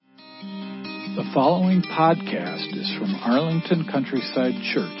The following podcast is from Arlington Countryside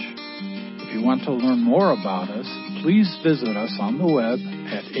Church. If you want to learn more about us, please visit us on the web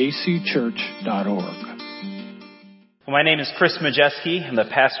at acchurch.org. Well, my name is Chris Majeski. I'm the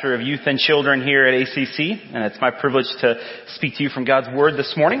pastor of youth and children here at ACC, and it's my privilege to speak to you from God's Word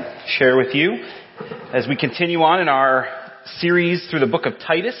this morning, share with you as we continue on in our series through the book of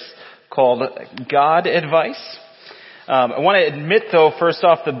Titus called God Advice. I want to admit, though, first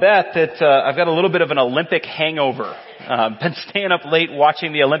off the bat, that I've got a little bit of an Olympic hangover. Been staying up late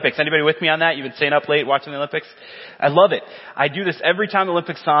watching the Olympics. Anybody with me on that? You've been staying up late watching the Olympics? I love it. I do this every time the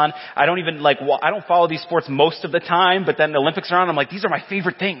Olympics on. I don't follow these sports most of the time, but then the Olympics are on. I'm like, these are my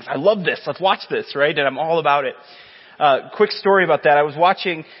favorite things. I love this. Let's watch this, right? And I'm all about it. Quick story about that. I was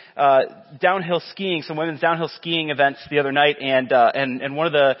watching downhill skiing, some women's downhill skiing events the other night, and one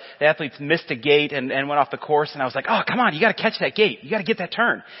of the athletes missed a gate and went off the course, and I was like, oh, come on, you gotta catch that gate. You gotta get that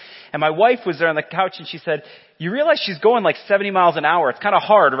turn. And my wife was there on the couch, and she said, you realize she's going like 70 miles an hour. It's kind of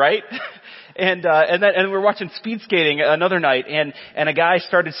hard, right? And we were watching speed skating another night, and a guy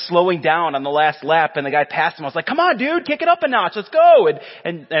started slowing down on the last lap, and the guy passed him. I was like, come on, dude, kick it up a notch, let's go.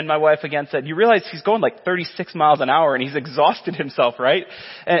 And my wife again said, you realize he's going like 36 miles an hour, and he's exhausted himself, right?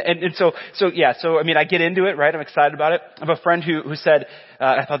 So I mean, I get into it, right? I'm excited about it. I have a friend who said,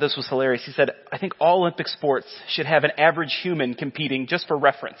 I thought this was hilarious. He said, I think all Olympic sports should have an average human competing just for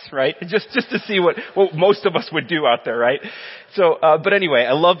reference, right? Just to see what most of us would do out there, right? So, but anyway,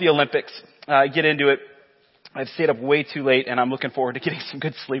 I love the Olympics. Get into it. I've stayed up way too late, and I'm looking forward to getting some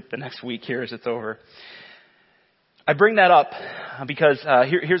good sleep the next week here as it's over. I bring that up because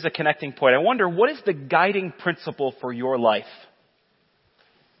here's a connecting point. I wonder, what is the guiding principle for your life?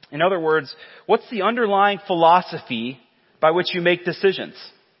 In other words, what's the underlying philosophy by which you make decisions?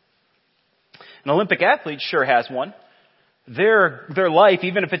 An Olympic athlete sure has one. Their life,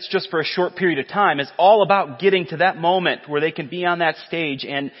 even if it's just for a short period of time, is all about getting to that moment where they can be on that stage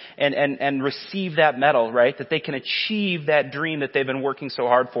and receive that medal, right? That they can achieve that dream that they've been working so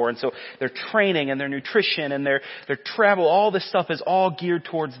hard for. And so their training and their nutrition and their travel, all this stuff is all geared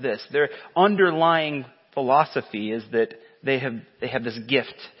towards this. Their underlying philosophy is that they have this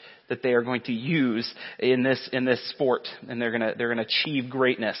gift that they are going to use in this sport, and they're gonna achieve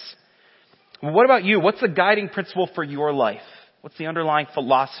greatness. Well, what about you? What's the guiding principle for your life? What's the underlying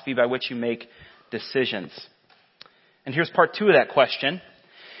philosophy by which you make decisions? And here's part 2 of that question.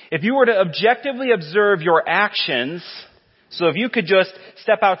 If you were to objectively observe your actions, so if you could just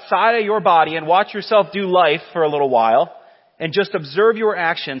step outside of your body and watch yourself do life for a little while and just observe your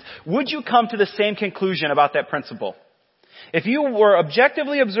actions, would you come to the same conclusion about that principle? If you were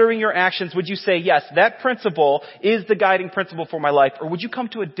objectively observing your actions, would you say, yes, that principle is the guiding principle for my life, or would you come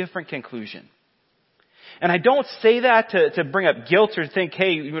to a different conclusion? And I don't say that to bring up guilt or think,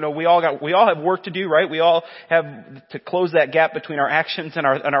 hey, we all have work to do, right? We all have to close that gap between our actions and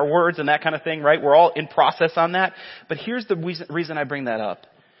our words and that kind of thing, right? We're all in process on that. But here's the reason I bring that up.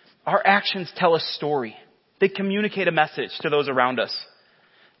 Our actions tell a story. They communicate a message to those around us.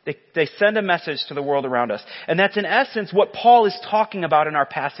 They send a message to the world around us. And that's in essence what Paul is talking about in our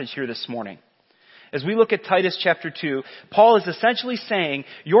passage here this morning. As we look at Titus chapter 2, Paul is essentially saying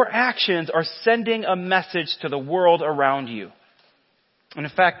your actions are sending a message to the world around you. And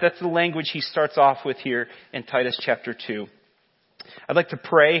in fact, that's the language he starts off with here in Titus chapter 2. I'd like to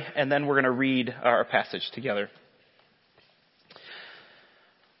pray, and then we're going to read our passage together.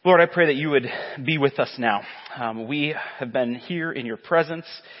 Lord, I pray that you would be with us now. We have been here in your presence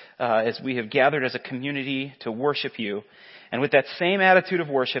as we have gathered as a community to worship you. And with that same attitude of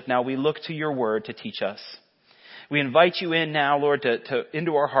worship, now we look to your word to teach us. We invite you in now, Lord,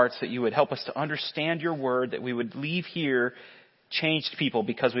 into our hearts, that you would help us to understand your word, that we would leave here changed people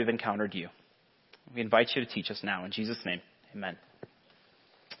because we've encountered you. We invite you to teach us now. In Jesus' name, amen.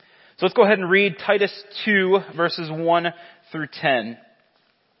 So let's go ahead and read Titus 2, verses 1 through 10.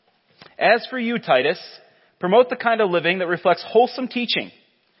 As for you, Titus, promote the kind of living that reflects wholesome teaching.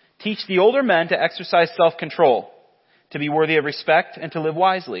 Teach the older men to exercise self-control, to be worthy of respect, and to live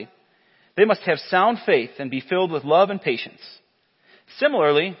wisely. They must have sound faith and be filled with love and patience.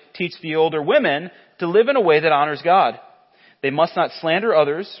 Similarly, teach the older women to live in a way that honors God. They must not slander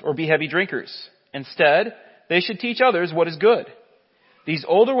others or be heavy drinkers. Instead, they should teach others what is good. These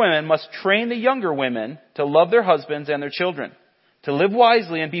older women must train the younger women to love their husbands and their children, to live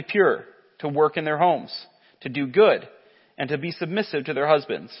wisely and be pure, to work in their homes, to do good, and to be submissive to their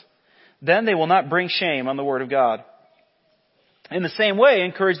husbands. Then they will not bring shame on the word of God. In the same way,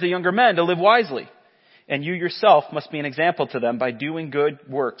 encourage the younger men to live wisely, and you yourself must be an example to them by doing good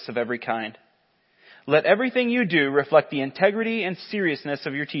works of every kind. Let everything you do reflect the integrity and seriousness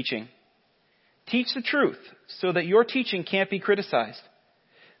of your teaching. Teach the truth so that your teaching can't be criticized.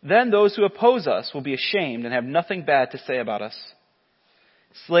 Then those who oppose us will be ashamed and have nothing bad to say about us.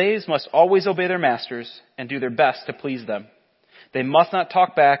 Slaves must always obey their masters and do their best to please them. They must not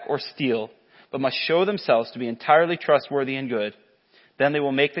talk back or steal, but must show themselves to be entirely trustworthy and good. Then they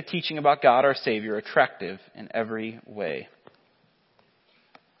will make the teaching about God our Savior attractive in every way.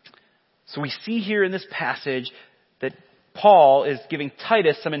 So we see here in this passage that Paul is giving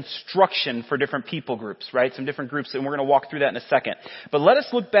Titus some instruction for different people groups, right? Some different groups, and we're going to walk through that in a second. But let us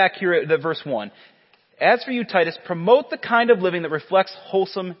look back here at verse 1. As for you, Titus, promote the kind of living that reflects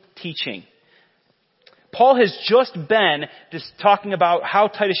wholesome teaching. Paul has just been just talking about how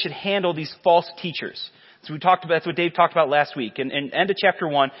Titus should handle these false teachers. So that's what Dave talked about last week. In end of chapter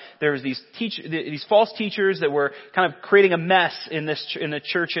 1, there was these false teachers that were kind of creating a mess in the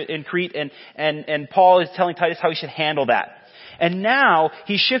church in Crete, and Paul is telling Titus how he should handle that. And now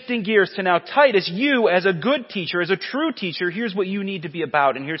he's shifting gears to now, Titus, you as a good teacher, as a true teacher, here's what you need to be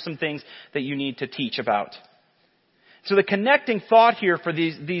about, and here's some things that you need to teach about. So the connecting thought here for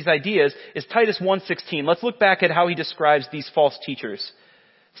these ideas is Titus 1:16. Let's look back at how he describes these false teachers.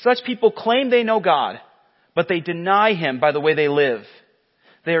 Such people claim they know God, but they deny Him by the way they live.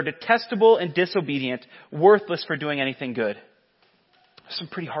 They are detestable and disobedient, worthless for doing anything good. Some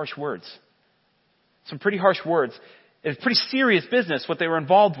pretty harsh words. It's pretty serious business what they were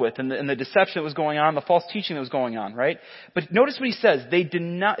involved with, and the deception that was going on, the false teaching that was going on, right? But notice what he says.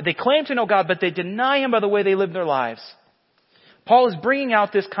 They claim to know God, but they deny Him by the way they live their lives. Paul is bringing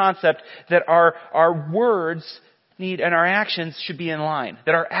out this concept that our words and our actions should be in line.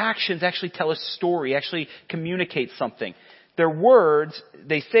 That our actions actually tell a story, actually communicate something. Their words,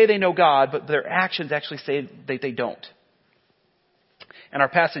 they say they know God, but their actions actually say that they don't. In our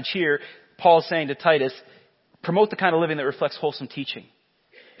passage here, Paul is saying to Titus, promote the kind of living that reflects wholesome teaching.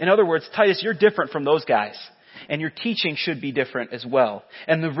 In other words, Titus, you're different from those guys. And your teaching should be different as well.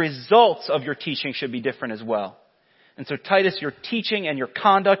 And the results of your teaching should be different as well. And so Titus, your teaching and your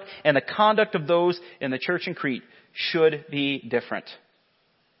conduct and the conduct of those in the church in Crete should be different.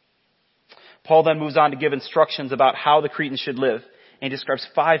 Paul then moves on to give instructions about how the Cretans should live. And he describes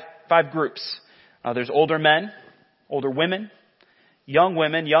five groups. There's older men, older women, young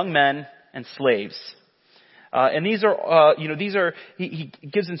men, and slaves. And these are, he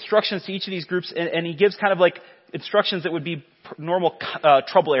gives instructions to each of these groups, and he gives kind of like instructions that would be normal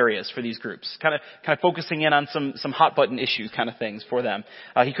trouble areas for these groups, kind of focusing in on some hot button issues kind of things for them.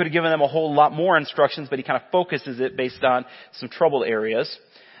 He could have given them a whole lot more instructions, but he kind of focuses it based on some trouble areas.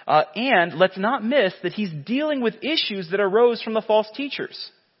 And let's not miss that he's dealing with issues that arose from the false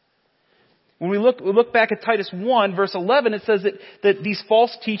teachers. When we look back at Titus 1, verse 11, it says that these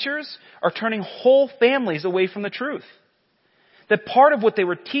false teachers are turning whole families away from the truth. That part of what they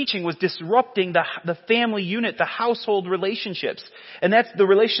were teaching was disrupting the family unit, the household relationships. And that's the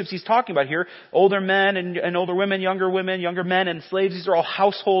relationships he's talking about here. Older men and older women, younger men and slaves. These are all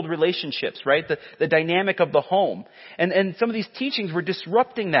household relationships, right? The dynamic of the home. And some of these teachings were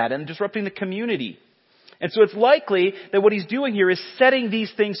disrupting that and disrupting the community. And so it's likely that what he's doing here is setting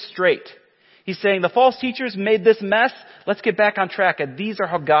these things straight. He's saying the false teachers made this mess. Let's get back on track. And these are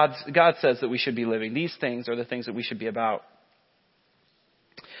how God says that we should be living. These things are the things that we should be about.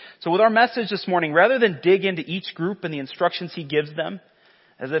 So with our message this morning, rather than dig into each group and the instructions he gives them,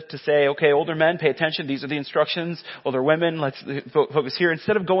 as if to say, okay, older men, pay attention. These are the instructions. Older women, let's focus here.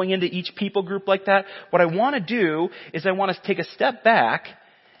 Instead of going into each people group like that, what I want to do is I want to take a step back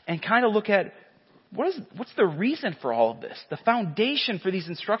and kind of look at what's the reason for all of this? The foundation for these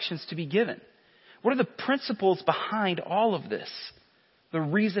instructions to be given. What are the principles behind all of this? The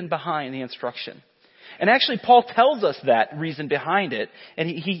reason behind the instruction. And actually, Paul tells us that reason behind it, and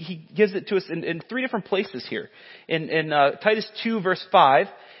he gives it to us in three different places here. In Titus 2, verse 5,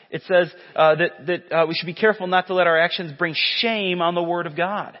 it says that we should be careful not to let our actions bring shame on the Word of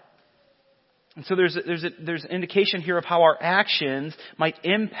God. And so there's an indication here of how our actions might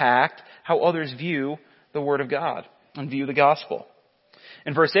impact how others view the Word of God and view the gospel.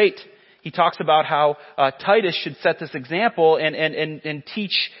 In verse 8, he talks about how Titus should set this example and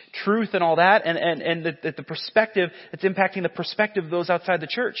teach truth and all that, and that the perspective, it's impacting the perspective of those outside the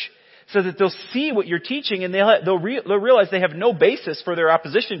church, so that they'll see what you're teaching and they'll realize they have no basis for their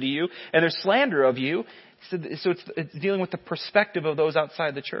opposition to you and their slander of you. So it's dealing with the perspective of those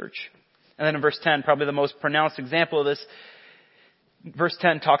outside the church. And then in verse 10, probably the most pronounced example of this, verse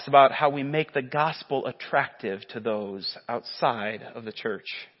 10 talks about how we make the gospel attractive to those outside of the church.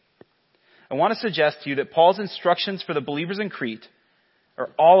 I want to suggest to you that Paul's instructions for the believers in Crete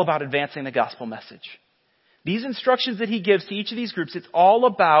are all about advancing the gospel message. These instructions that he gives to each of these groups, it's all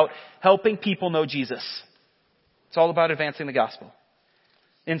about helping people know Jesus. It's all about advancing the gospel.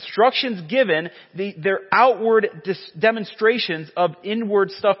 Instructions given, they're outward demonstrations of inward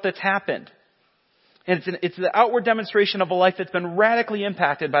stuff that's happened. And it's the outward demonstration of a life that's been radically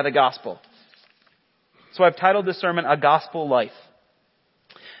impacted by the gospel. So I've titled this sermon, A Gospel Life.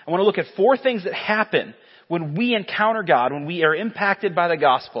 I want to look at 4 things that happen when we encounter God, when we are impacted by the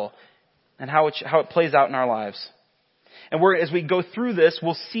gospel, and how it plays out in our lives. And as we go through this,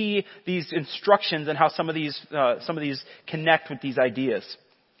 we'll see these instructions and how some of these connect with these ideas.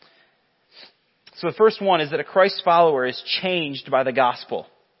 So the first one is that a Christ follower is changed by the gospel.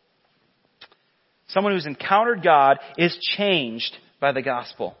 Someone who's encountered God is changed by the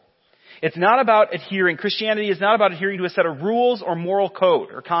gospel. It's not about Christianity is not about adhering to a set of rules or moral code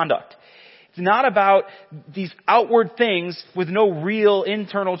or conduct. It's not about these outward things with no real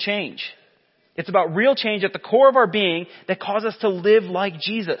internal change. It's about real change at the core of our being that causes us to live like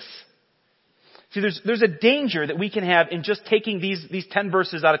Jesus. See, there's a danger that we can have in just taking these 10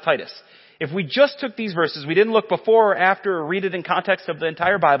 verses out of Titus. If we just took these verses, we didn't look before or after or read it in context of the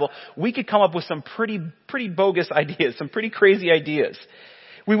entire Bible, we could come up with some pretty bogus ideas, some pretty crazy ideas.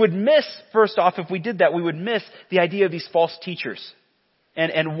 We would miss, first off, if we did that, we would miss the idea of these false teachers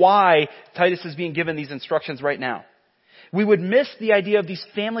and why Titus is being given these instructions right now. We would miss the idea of these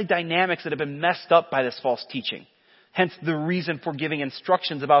family dynamics that have been messed up by this false teaching. Hence the reason for giving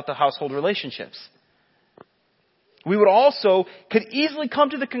instructions about the household relationships. We could easily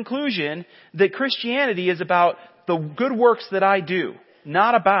come to the conclusion that Christianity is about the good works that I do,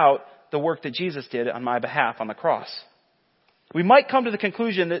 not about the work that Jesus did on my behalf on the cross. We might come to the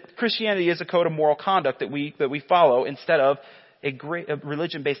conclusion that Christianity is a code of moral conduct that we follow instead of a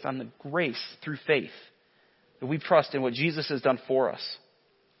religion based on the grace through faith. That we trust in what Jesus has done for us.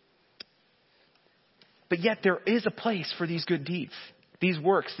 But yet there is a place for these good deeds, these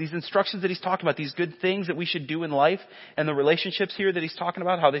works, these instructions that he's talking about, these good things that we should do in life, and the relationships here that he's talking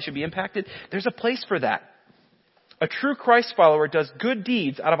about, how they should be impacted. There's a place for that. A true Christ follower does good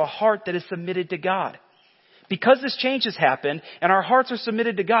deeds out of a heart that is submitted to God. Because this change has happened and our hearts are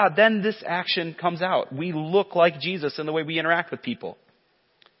submitted to God, then this action comes out. We look like Jesus in the way we interact with people.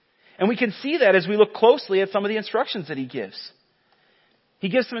 And we can see that as we look closely at some of the instructions that he gives. He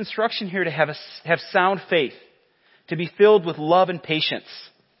gives some instruction here to have sound faith, to be filled with love and patience.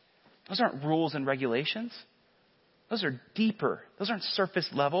 Those aren't rules and regulations. Those are deeper. Those aren't surface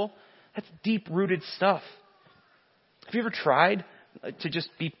level. That's deep-rooted stuff. Have you ever tried to just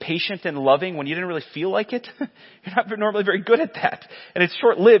be patient and loving when you didn't really feel like it? You're not normally very good at that. And it's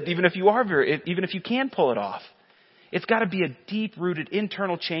short-lived, even if you can pull it off. It's got to be a deep-rooted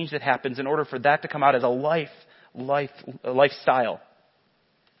internal change that happens in order for that to come out as a lifestyle.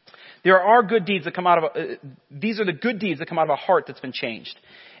 There are good deeds that come out of, these are the good deeds that come out of a heart that's been changed.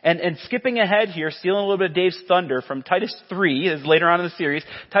 And skipping ahead here, stealing a little bit of Dave's thunder from Titus 3, is later on in the series,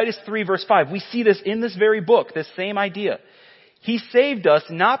 Titus 3 verse 5. We see this in this very book, this same idea. He saved us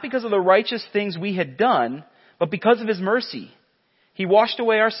not because of the righteous things we had done, but because of His mercy. He washed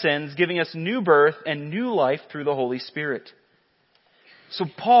away our sins, giving us new birth and new life through the Holy Spirit. So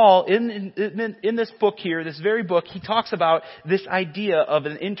Paul, in this book here, this very book, he talks about this idea of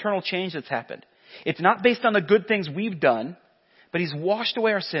an internal change that's happened. It's not based on the good things we've done, but He's washed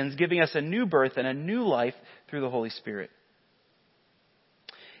away our sins, giving us a new birth and a new life through the Holy Spirit.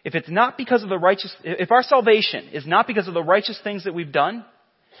 If our salvation is not because of the righteous things that we've done,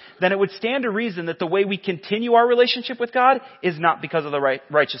 then it would stand to reason that the way we continue our relationship with God is not because of the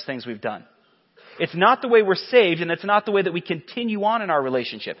righteous things we've done. It's not the way we're saved, and it's not the way that we continue on in our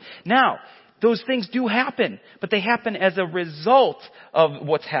relationship. Now, those things do happen, but they happen as a result of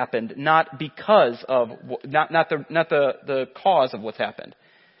what's happened, not because of, not the cause of what's happened.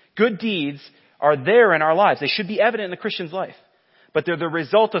 Good deeds are there in our lives. They should be evident in the Christian's life, but they're the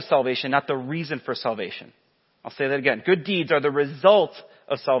result of salvation, not the reason for salvation. I'll say that again. Good deeds are the result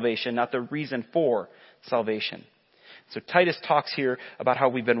of salvation, not the reason for salvation. So Titus talks here about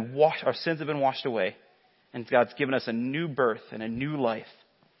how our sins have been washed away, and God's given us a new birth and a new life.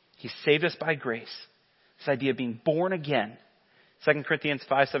 He saved us by grace. This idea of being born again. 2 Corinthians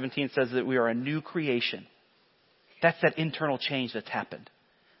 5:17 says that we are a new creation. That's that internal change that's happened.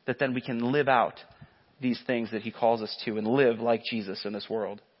 That then we can live out these things that He calls us to and live like Jesus in this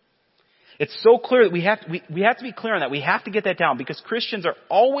world. It's so clear that we have to be clear on that. We have to get that down because Christians are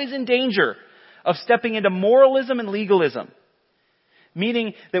always in danger of stepping into moralism and legalism.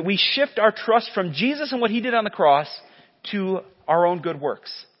 Meaning that we shift our trust from Jesus and what He did on the cross to our own good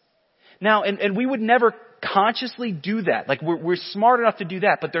works. Now, and we would never consciously do that. Like we're smart enough to do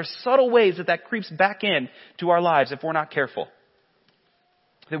that, but there's subtle ways that creeps back in to our lives if we're not careful.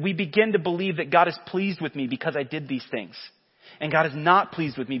 That we begin to believe that God is pleased with me because I did these things. And God is not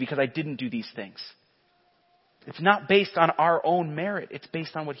pleased with me because I didn't do these things. It's not based on our own merit. It's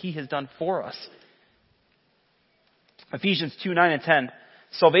based on what He has done for us. Ephesians 2:9 and 10.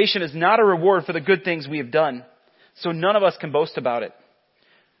 Salvation is not a reward for the good things we have done, so none of us can boast about it.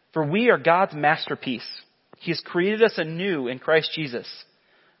 For we are God's masterpiece. He has created us anew in Christ Jesus,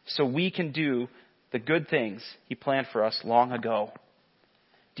 so we can do the good things He planned for us long ago.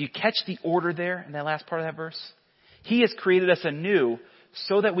 Do you catch the order there in that last part of that verse? He has created us anew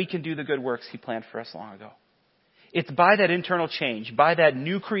so that we can do the good works He planned for us long ago. It's by that internal change, by that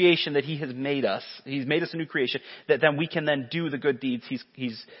new creation that He has made us. He's made us a new creation, that then we can then do the good deeds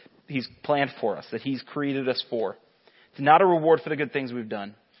He's planned for us, that He's created us for. It's not a reward for the good things we've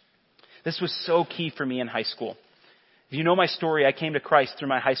done. This was so key for me in high school. If you know my story, I came to Christ through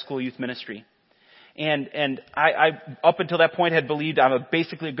my high school youth ministry. And I up until that point had believed I'm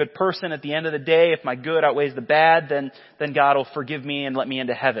basically a good person. At the end of the day, if my good outweighs the bad, then God will forgive me and let me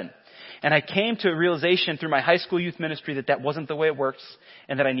into heaven. And I came to a realization through my high school youth ministry that wasn't the way it works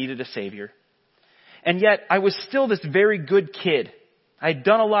and that I needed a Savior. And yet I was still this very good kid. I had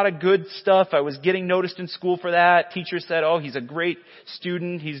done a lot of good stuff. I was getting noticed in school for that. Teachers said, oh, he's a great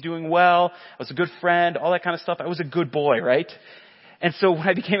student. He's doing well. I was a good friend, all that kind of stuff. I was a good boy, right? And so when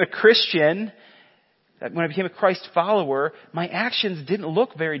I became a Christian, when I became a Christ follower, my actions didn't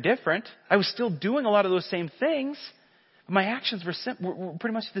look very different. I was still doing a lot of those same things. My actions were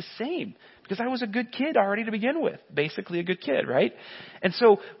pretty much the same because I was a good kid already to begin with. Basically a good kid, right? And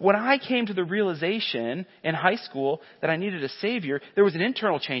so when I came to the realization in high school that I needed a Savior, there was an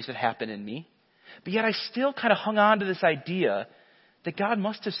internal change that happened in me. But yet I still kind of hung on to this idea that God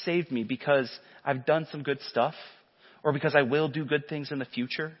must have saved me because I've done some good stuff or because I will do good things in the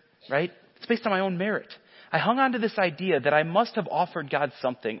future, right? It's based on my own merit. I hung on to this idea that I must have offered God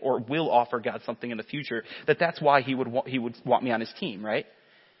something or will offer God something in the future, that's why He would want me on His team, right?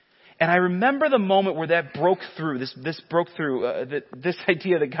 And I remember the moment where that broke through, this broke through, this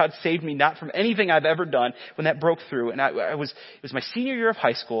idea that God saved me not from anything I've ever done, when that broke through. And it was my senior year of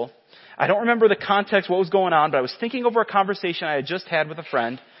high school. I don't remember the context, what was going on, but I was thinking over a conversation I had just had with a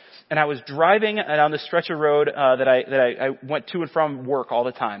friend. And I was driving down the stretch of road that I went to and from work all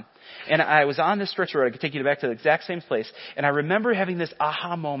the time. And I was on this stretch of road. I could take you back to the exact same place. And I remember having this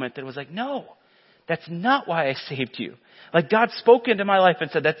aha moment that was like, no, that's not why I saved you. Like God spoke into my life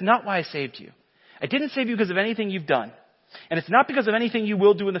and said, that's not why I saved you. I didn't save you because of anything you've done. And it's not because of anything you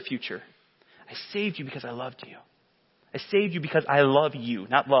will do in the future. I saved you because I loved you. I saved you because I love you.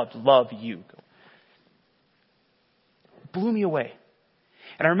 Not loved, love you. It blew me away.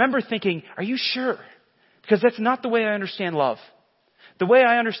 And I remember thinking, are you sure? Because that's not the way I understand love. The way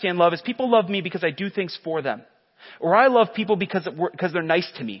I understand love is people love me because I do things for them. Or I love people because they're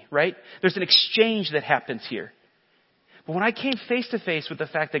nice to me, right? There's an exchange that happens here. But when I came face to face with the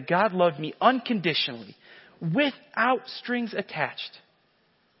fact that God loved me unconditionally, without strings attached,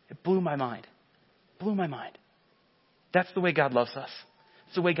 it blew my mind. Blew my mind. That's the way God loves us.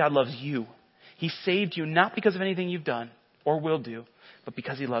 It's the way God loves you. He saved you not because of anything you've done or will do, but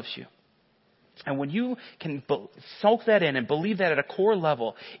because He loves you. And when you can soak that in and believe that at a core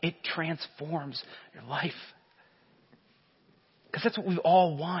level, it transforms your life. Because that's what we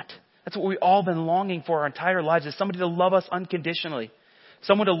all want. That's what we've all been longing for our entire lives, is somebody to love us unconditionally.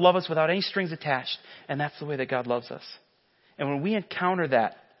 Someone to love us without any strings attached. And that's the way that God loves us. And when we encounter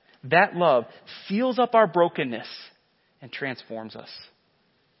that love seals up our brokenness and transforms us.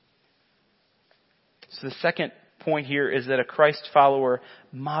 So the second point here is that a Christ follower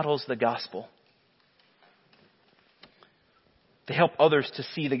models the gospel. They help others to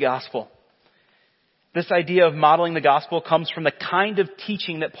see the gospel. This idea of modeling the gospel comes from the kind of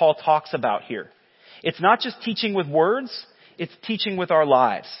teaching that Paul talks about here. It's not just teaching with words, it's teaching with our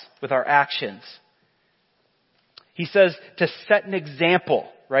lives, with our actions. He says to set an example,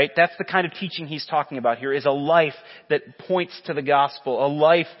 right? That's the kind of teaching he's talking about here, is a life that points to the gospel, a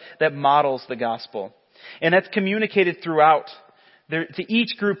life that models the gospel. And that's communicated throughout. To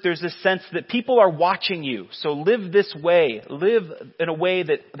each group, there's this sense that people are watching you. So live this way. Live in a way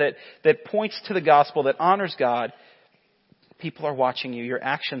that points to the gospel, that honors God. People are watching you. Your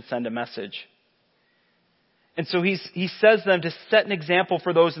actions send a message. And so he says them to set an example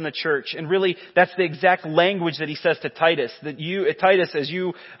for those in the church. And really, that's the exact language that he says to Titus. That you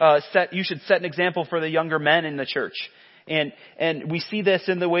should set an example for the younger men in the church. And we see this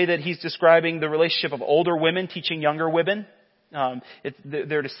in the way that he's describing the relationship of older women teaching younger women.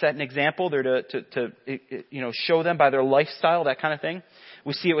 They're to set an example. They're to show them by their lifestyle, that kind of thing.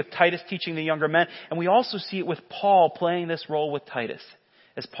 We see it with Titus teaching the younger men. And we also see it with Paul playing this role with Titus.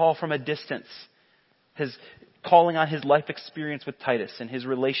 As Paul from a distance is calling on his life experience with Titus and his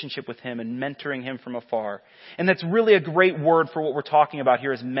relationship with him and mentoring him from afar. And that's really a great word for what we're talking about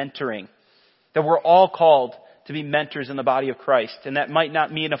here is mentoring. That we're all called to be mentors in the body of Christ. And that might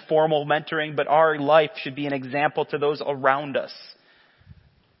not mean a formal mentoring, but our life should be an example to those around us.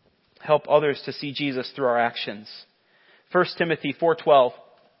 Help others to see Jesus through our actions. 1 Timothy 4:12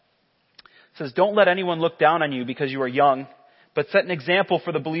 says, "Don't let anyone look down on you because you are young, but set an example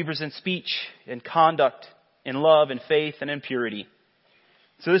for the believers in speech, in conduct, in love, in faith, and in purity."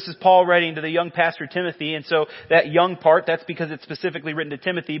 So this is Paul writing to the young pastor Timothy. And so that young part, that's because it's specifically written to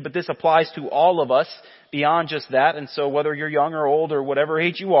Timothy, but this applies to all of us beyond just that. And so whether you're young or old or whatever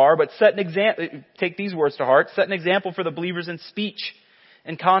age you are, but set an example, take these words to heart, set an example for the believers in speech,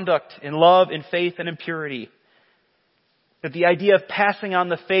 in conduct, in love, in faith, and in purity. That the idea of passing on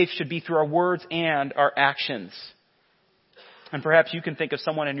the faith should be through our words and our actions. And perhaps you can think of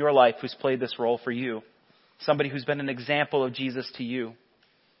someone in your life who's played this role for you. Somebody who's been an example of Jesus to you.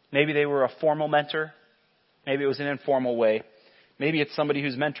 Maybe they were a formal mentor. Maybe it was an informal way. Maybe it's somebody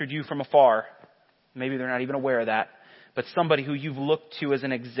who's mentored you from afar. Maybe they're not even aware of that. But somebody who you've looked to as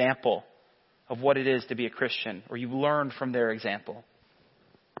an example of what it is to be a Christian. Or you've learned from their example.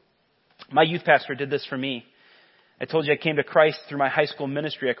 My youth pastor did this for me. I told you I came to Christ through my high school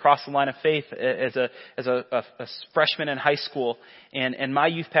ministry. I crossed the line of faith as a freshman in high school. And my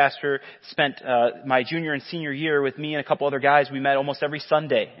youth pastor spent my junior and senior year with me and a couple other guys. We met almost every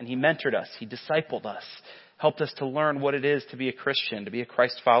Sunday. And he mentored us. He discipled us. Helped us to learn what it is to be a Christian, to be a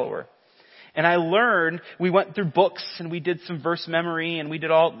Christ follower. And I learned, we went through books and we did some verse memory and we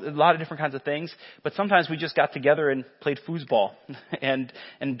did a lot of different kinds of things. But sometimes we just got together and played foosball and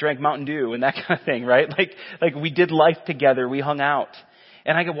drank Mountain Dew and that kind of thing, right? Like we did life together. We hung out.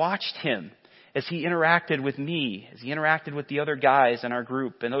 And I watched him as he interacted with me, as he interacted with the other guys in our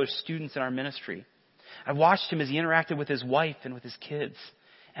group and other students in our ministry. I watched him as he interacted with his wife and with his kids.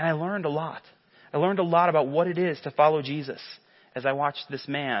 And I learned a lot. I learned a lot about what it is to follow Jesus as I watched this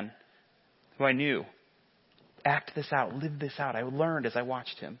man who I knew act this out, live this out. I learned as I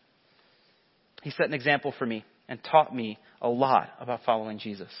watched him. He set an example for me and taught me a lot about following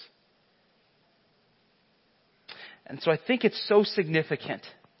Jesus. And so I think it's so significant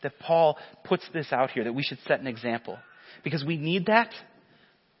that Paul puts this out here, that we should set an example. Because we need that.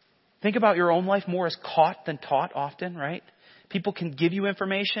 Think about your own life more as caught than taught often, right? People can give you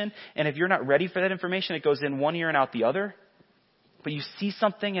information, and if you're not ready for that information, it goes in one ear and out the other. But you see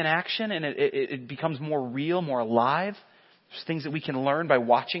something in action and it becomes more real, more alive. There's things that we can learn by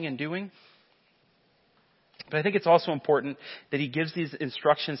watching and doing. But I think it's also important that he gives these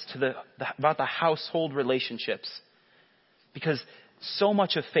instructions about the household relationships. Because so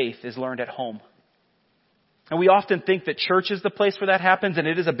much of faith is learned at home. And we often think that church is the place where that happens, and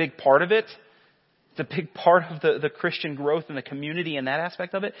it is a big part of it. It's a big part of the Christian growth in the community and that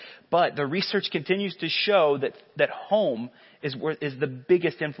aspect of it. But the research continues to show that home is the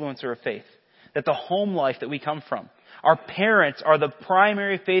biggest influencer of faith. That the home life that we come from. Our parents are the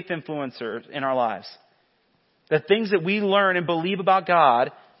primary faith influencers in our lives. The things that we learn and believe about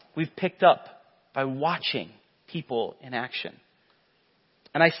God, we've picked up by watching people in action.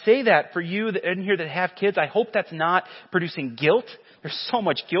 And I say that for you in here that have kids, I hope that's not producing guilt. There's so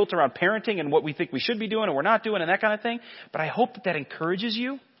much guilt around parenting and what we think we should be doing and we're not doing and that kind of thing. But I hope that encourages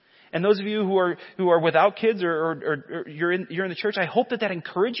you. And those of you who are without kids or you're in the church, I hope that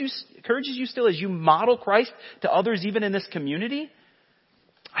encourages you still as you model Christ to others even in this community.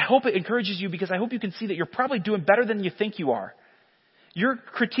 I hope it encourages you because I hope you can see that you're probably doing better than you think you are. You're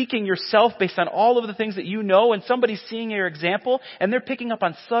critiquing yourself based on all of the things that you know, and somebody's seeing your example, and they're picking up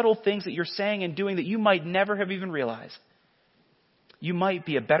on subtle things that you're saying and doing that you might never have even realized. You might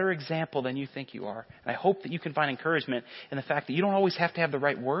be a better example than you think you are. And I hope that you can find encouragement in the fact that you don't always have to have the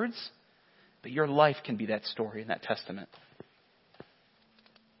right words, but your life can be that story and that testament.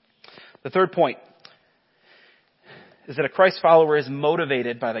 The third point is that a Christ follower is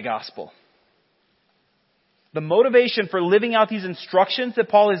motivated by the gospel. The motivation for living out these instructions that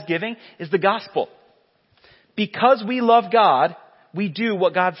Paul is giving is the gospel. Because we love God, we do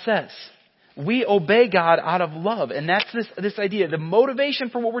what God says. We obey God out of love. And that's this idea. The motivation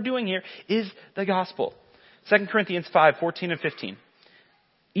for what we're doing here is the gospel. 2 Corinthians 5:14 and 15.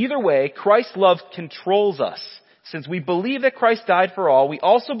 Either way, Christ's love controls us. Since we believe that Christ died for all, we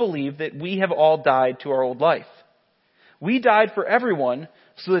also believe that we have all died to our old life. We died for everyone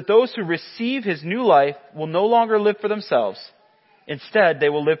so that those who receive his new life will no longer live for themselves, Instead, they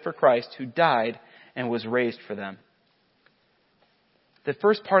will live for Christ who died and was raised for them. The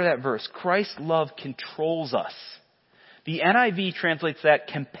first part of that verse, Christ's love controls us. The NIV translates that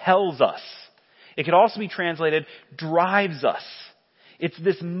compels us. It could also be translated drives us. It's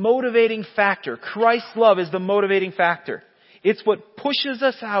this motivating factor. Christ's love is the motivating factor. It's what pushes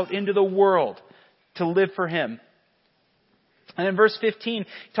us out into the world to live for Him. And in verse 15,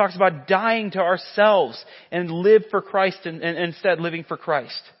 he talks about dying to ourselves and live for Christ and instead living for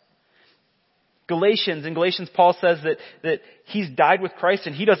Christ. In Galatians, Paul says that he's died with Christ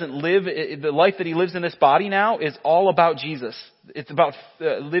and he doesn't live, the life that he lives in this body now is all about Jesus. It's about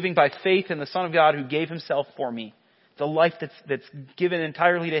living by faith in the Son of God who gave Himself for me. It's a life that's given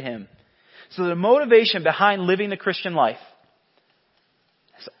entirely to Him. So the motivation behind living the Christian life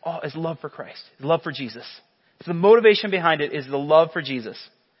is love for Christ, is love for Jesus. So the motivation behind it is the love for Jesus.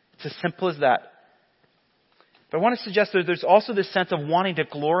 It's as simple as that. But I want to suggest that there's also this sense of wanting to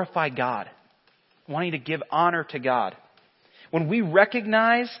glorify God, wanting to give honor to God. When we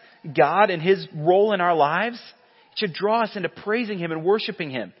recognize God and His role in our lives, it should draw us into praising Him and worshiping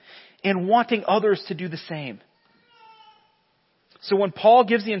Him and wanting others to do the same. So when Paul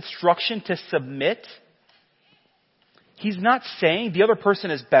gives the instruction to submit, he's not saying the other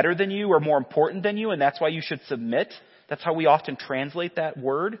person is better than you or more important than you and that's why you should submit. That's how we often translate that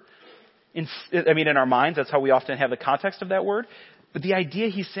word. In our minds, that's how we often have the context of that word. But the idea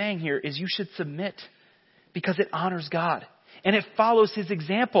he's saying here is you should submit because it honors God and it follows His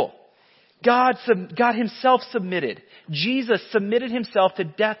example. God Himself submitted. Jesus submitted Himself to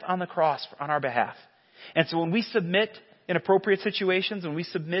death on the cross on our behalf. And so when we submit in appropriate situations, when we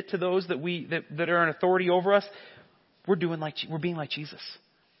submit to those that are in authority over us, we're being like Jesus.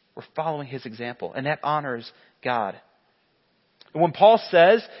 We're following His example, and that honors God. And when Paul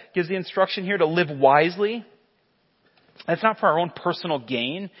gives the instruction here to live wisely, that's not for our own personal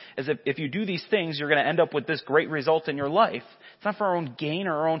gain, as if you do these things, you're going to end up with this great result in your life. It's not for our own gain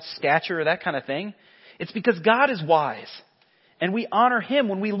or our own stature or that kind of thing. It's because God is wise, and we honor Him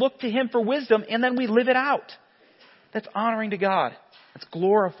when we look to Him for wisdom, and then we live it out. That's honoring to God. That's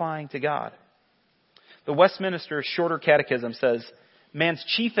glorifying to God. The Westminster Shorter Catechism says, man's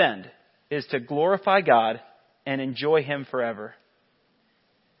chief end is to glorify God and enjoy Him forever.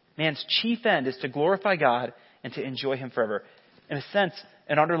 Man's chief end is to glorify God and to enjoy Him forever. In a sense,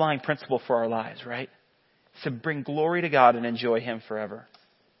 an underlying principle for our lives, right? It's to bring glory to God and enjoy Him forever.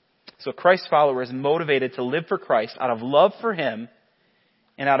 So a Christ follower is motivated to live for Christ out of love for Him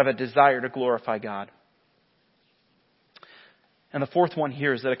and out of a desire to glorify God. And the fourth one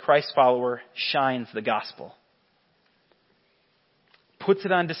here is that a Christ follower shines the gospel. Puts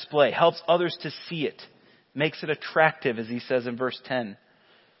it on display, helps others to see it, makes it attractive, as he says in verse 10.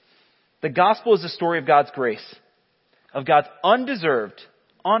 The gospel is the story of God's grace, of God's undeserved,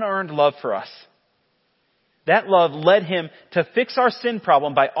 unearned love for us. That love led Him to fix our sin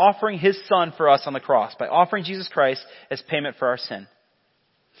problem by offering His Son for us on the cross, by offering Jesus Christ as payment for our sin.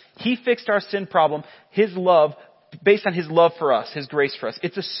 He fixed our sin problem, His love, based on His love for us, His grace for us.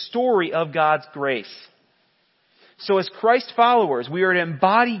 It's a story of God's grace. So as Christ followers, we are to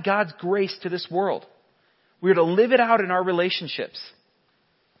embody God's grace to this world. We are to live it out in our relationships.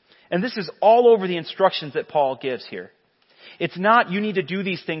 And this is all over the instructions that Paul gives here. It's not you need to do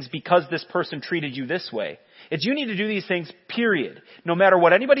these things because this person treated you this way. It's you need to do these things, period. No matter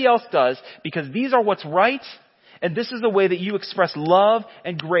what anybody else does, because these are what's right, and this is the way that you express love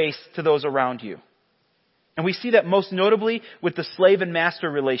and grace to those around you. And we see that most notably with the slave and master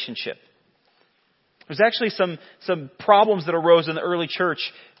relationship. There's actually some problems that arose in the early church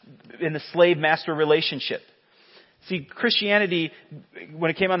in the slave-master relationship. See, Christianity,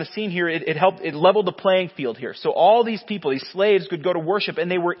 when it came on the scene here, it leveled the playing field here. So all these people, these slaves, could go to worship and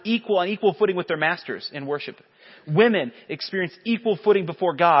they were on equal footing with their masters in worship. Women experienced equal footing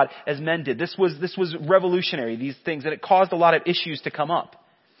before God as men did. This was revolutionary, these things, and it caused a lot of issues to come up.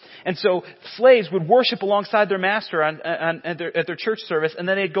 And so slaves would worship alongside their master at their church service, and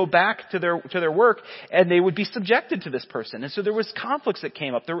then they'd go back to their work, and they would be subjected to this person. And so there was conflicts that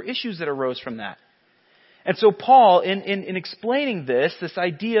came up. There were issues that arose from that. And so Paul, in explaining this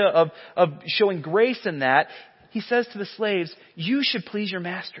idea of showing grace in that, he says to the slaves, you should please your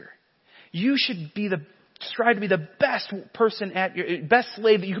master. You should strive to be the best person best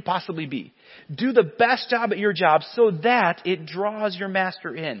slave that you could possibly be. Do the best job at your job so that it draws your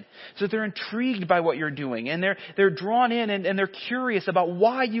master in. So that they're intrigued by what you're doing and they're drawn in and they're curious about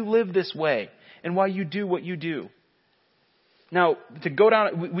why you live this way and why you do what you do. Now,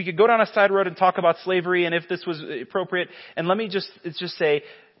 we could go down a side road and talk about slavery and if this was appropriate. And let me just say,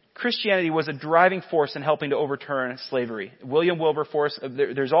 Christianity was a driving force in helping to overturn slavery. William Wilberforce,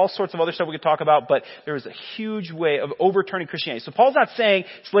 there's all sorts of other stuff we could talk about, but there was a huge way of overturning Christianity. So Paul's not saying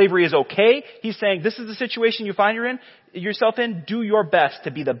slavery is okay. He's saying this is the situation you find yourself in. Do your best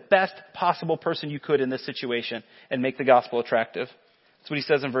to be the best possible person you could in this situation and make the gospel attractive. That's what he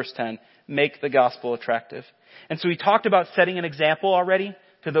says in verse 10. Make the gospel attractive. And so he talked about setting an example already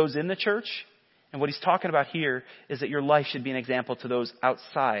to those in the church. And what he's talking about here is that your life should be an example to those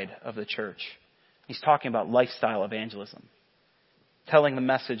outside of the church. He's talking about lifestyle evangelism. Telling the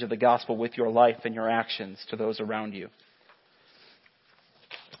message of the gospel with your life and your actions to those around you.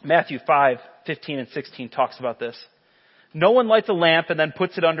 Matthew 5:15 and 16 talks about this. No one lights a lamp and then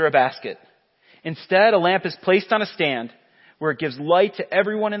puts it under a basket. Instead, a lamp is placed on a stand where it gives light to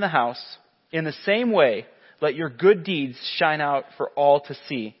everyone in the house. In the same way, let your good deeds shine out for all to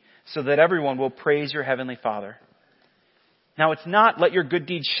see, so that everyone will praise your heavenly Father. Now, it's not let your good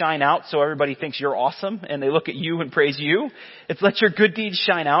deeds shine out so everybody thinks you're awesome and they look at you and praise you. It's let your good deeds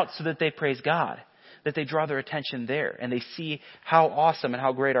shine out so that they praise God, that they draw their attention there and they see how awesome and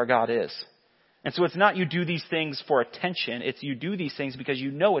how great our God is. And so it's not you do these things for attention. It's you do these things because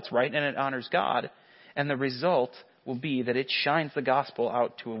you know it's right and it honors God. And the result will be that it shines the gospel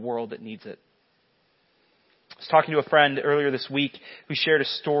out to a world that needs it. I was talking to a friend earlier this week who shared a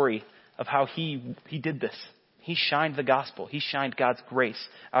story of how he did this. He shined the gospel. He shined God's grace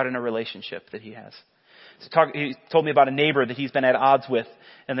out in a relationship that he has. He told me about a neighbor that he's been at odds with,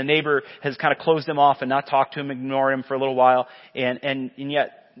 and the neighbor has kind of closed him off and not talked to him, ignored him for a little while, and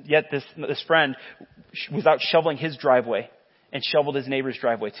yet this friend was out shoveling his driveway and shoveled his neighbor's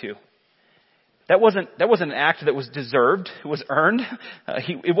driveway too. That wasn't an act that was deserved. It was earned.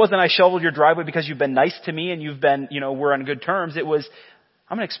 It wasn't I shoveled your driveway because you've been nice to me and we're on good terms. It was,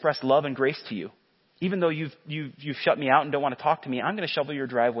 I'm going to express love and grace to you. Even though you've shut me out and don't want to talk to me, I'm going to shovel your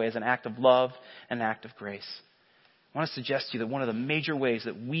driveway as an act of love and an act of grace. I want to suggest to you that one of the major ways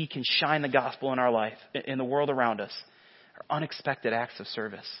that we can shine the gospel in our life, in the world around us, are unexpected acts of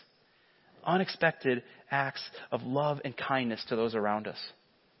service. Unexpected acts of love and kindness to those around us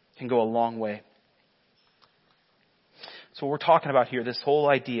can go a long way. So what we're talking about here, this whole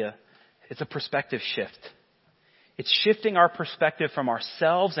idea, it's a perspective shift. It's shifting our perspective from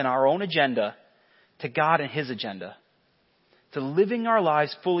ourselves and our own agenda to God and His agenda. To living our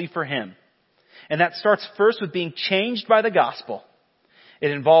lives fully for Him. And that starts first with being changed by the gospel.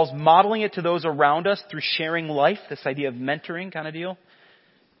 It involves modeling it to those around us through sharing life, this idea of mentoring kind of deal.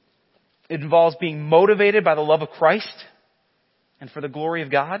 It involves being motivated by the love of Christ and for the glory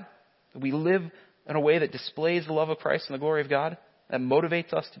of God. We live in a way that displays the love of Christ and the glory of God. That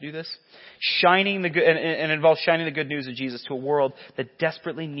motivates us to do this. And involves shining the good news of Jesus to a world that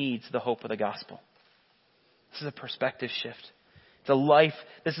desperately needs the hope of the gospel. This is a perspective shift. It's a life.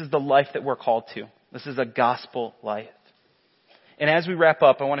 This is the life that we're called to. This is a gospel life. And as we wrap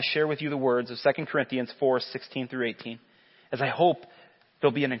up, I want to share with you the words of 2 Corinthians 4:16 through 18, as I hope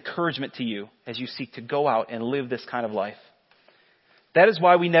there'll be an encouragement to you as you seek to go out and live this kind of life. That is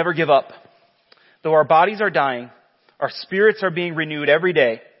why we never give up. Though our bodies are dying, our spirits are being renewed every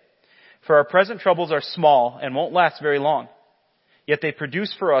day. For our present troubles are small and won't last very long. Yet they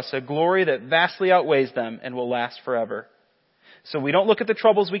produce for us a glory that vastly outweighs them and will last forever. So we don't look at the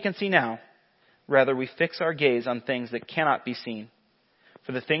troubles we can see now. Rather, we fix our gaze on things that cannot be seen.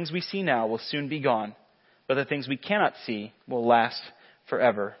 For the things we see now will soon be gone, but the things we cannot see will last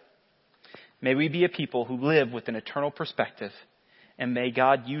forever. May we be a people who live with an eternal perspective. And may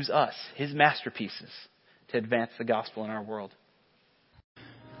God use us, His masterpieces, to advance the gospel in our world.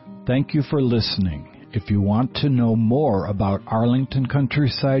 Thank you for listening. If you want to know more about Arlington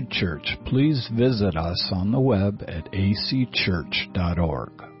Countryside Church, please visit us on the web at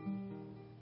acchurch.org.